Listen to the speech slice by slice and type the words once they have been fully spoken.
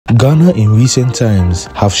Ghana in recent times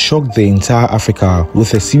have shocked the entire Africa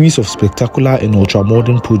with a series of spectacular and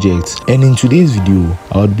ultramodern projects, and in today's video,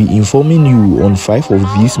 I would be informing you on 5 of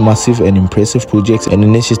these massive and impressive projects and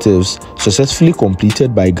initiatives successfully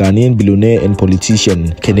completed by Ghanaian billionaire and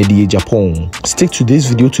politician Kennedy Agyapong. Stick to this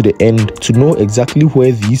video to the end to know exactly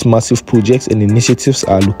where these massive projects and initiatives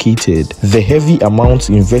are located, the heavy amounts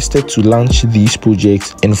invested to launch these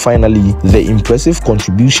projects, and finally, the impressive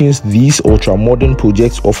contributions these ultramodern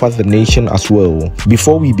projects offer the nation as well.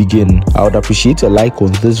 Before we begin, I would appreciate a like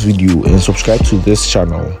on this video and subscribe to this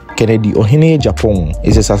channel. Kennedy Ohene Agyapong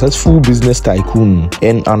is a successful business tycoon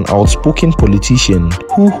and an outspoken politician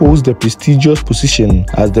who holds the prestigious position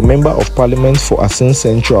as the Member of Parliament for Asin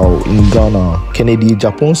Central in Ghana. Kennedy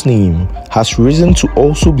Agyapong's name has risen to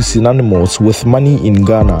also be synonymous with money in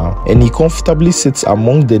Ghana, and he comfortably sits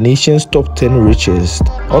among the nation's top 10 richest.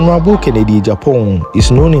 Honorable Kennedy Agyapong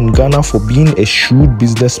is known in Ghana for being a shrewd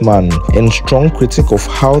businessman and strong critic of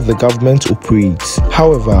how the government operates.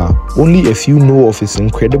 However, only a few know of his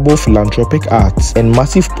incredible philanthropic acts and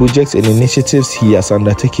massive projects and initiatives he has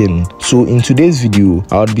undertaken. So in today's video,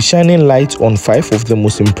 I will be shining light on 5 of the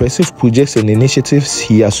most impressive projects and initiatives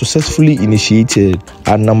he has successfully initiated.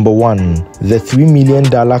 At number 1, the $3 million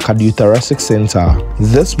Cardiothoracic Center.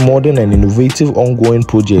 This modern and innovative ongoing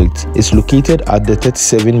project is located at the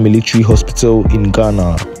 37 Military Hospital in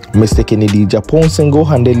Ghana. Mr. Kennedy Agyapong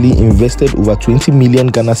single-handedly invested over 20 million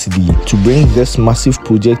Ghana cedi to bring this massive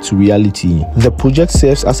project to reality. The project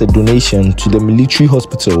serves as a donation to the military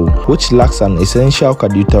hospital, which lacks an essential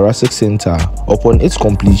cardiothoracic center. Upon its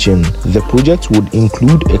completion, the project would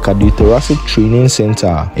include a cardiothoracic training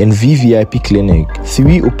center and VVIP clinic,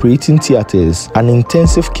 3 operating theaters, an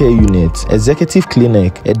intensive care unit, executive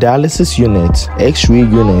clinic, a dialysis unit, X-ray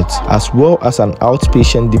unit, as well as an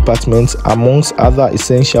outpatient department, amongst other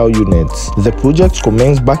essential units. The project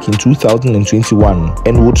commenced back in 2021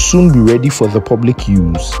 and would soon be ready for the public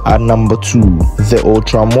use. At number 2, the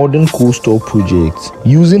Ultramodern Coastal Project.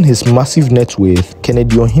 Using his massive net worth,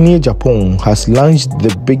 Kennedy Ohene Agyapong has launched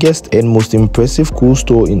the biggest and most impressive coal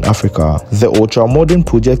store in Africa. The Ultramodern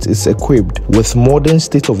project is equipped with modern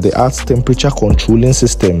state-of-the-art temperature controlling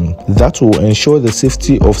system that will ensure the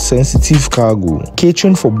safety of sensitive cargo,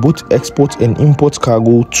 catering for both export and import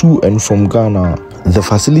cargo to and from Ghana. The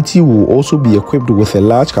facility will also be equipped with a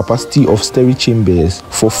large capacity of storage chambers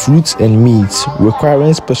for fruits and meats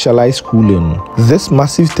requiring specialized cooling. This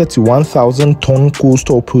massive 31,000-ton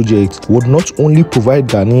coastal project would not only provide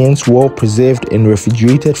Ghanaians well-preserved and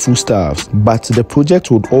refrigerated foodstuffs, but the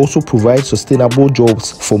project would also provide sustainable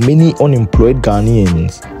jobs for many unemployed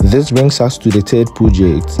Ghanaians. This brings us to the third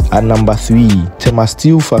project. At number 3, Tema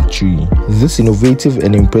Steel Factory. This innovative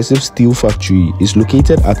and impressive steel factory is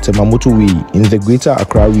located at Temamoto Way in the Greater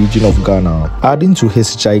Accra region of Ghana. Adding to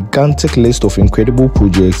his gigantic list of incredible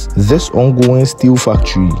projects, this ongoing steel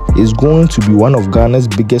factory is going to be one of Ghana's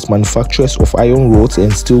biggest manufacturers of iron rods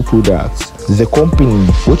and steel products. The company,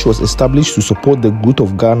 which was established to support the growth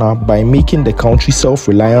of Ghana by making the country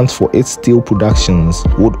self-reliant for its steel productions,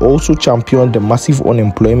 would also champion the massive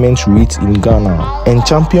unemployment rate in Ghana and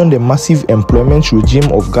champion the massive employment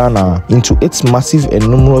regime of Ghana into its massive and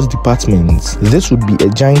numerous departments. This would be a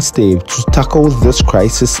giant step to tackle this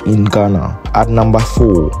crisis in Ghana. At number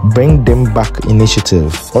 4, Bring Them Back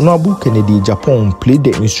Initiative. Honorable Kennedy Agyapong played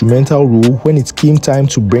the instrumental role when it came time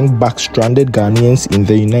to bring back stranded Ghanaians in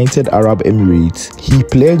the United Arab Emirates. He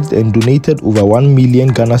pledged and donated over 1 million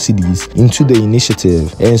Ghana cedis into the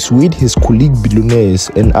initiative and swayed his colleague billionaires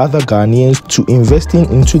and other Ghanaians to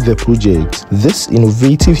investing into the project. This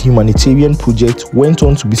innovative humanitarian project went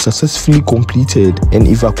on to be successfully completed and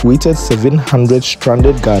evacuated 700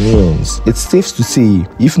 stranded Ghanaians. It's safe to say,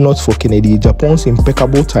 if not for Kennedy Agyapong's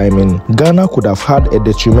impeccable timing, Ghana could have had a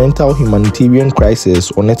detrimental humanitarian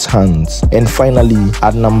crisis on its hands. And finally,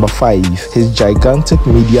 at number 5, his gigantic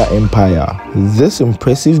media empire. This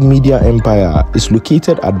impressive media empire is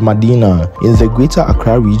located at Medina in the Greater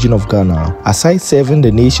Accra region of Ghana. Aside serving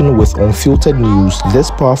the nation with unfiltered news,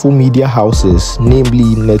 these powerful media houses,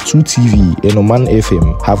 namely Net2 TV and Oman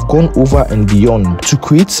FM, have gone over and beyond to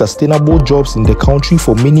create sustainable jobs in the country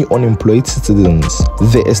for many unemployed citizens.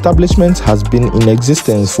 The establishment has been in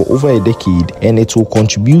existence for over a decade, and it will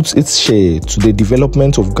contribute its share to the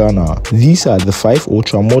development of Ghana. These are the 5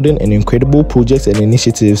 ultramodern and incredible projects and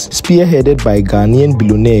initiatives spearheaded by Ghanaian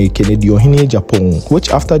billionaire Kennedy Ohene Agyapong, which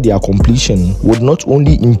after their completion would not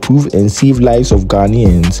only improve and save lives of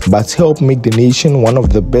Ghanaians, but help make the nation one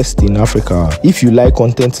of the best in Africa. If you like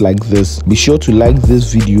content like this, be sure to like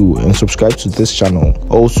this video and subscribe to this channel.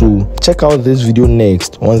 Also, check out this video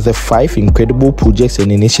next on the 5 incredible projects projects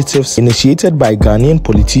and initiatives initiated by Ghanaian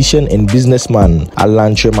politician and businessman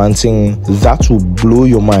Alan Tremantin that will blow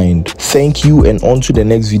your mind. Thank you, and on to the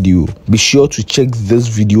next video. Be sure to check this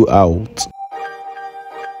video out.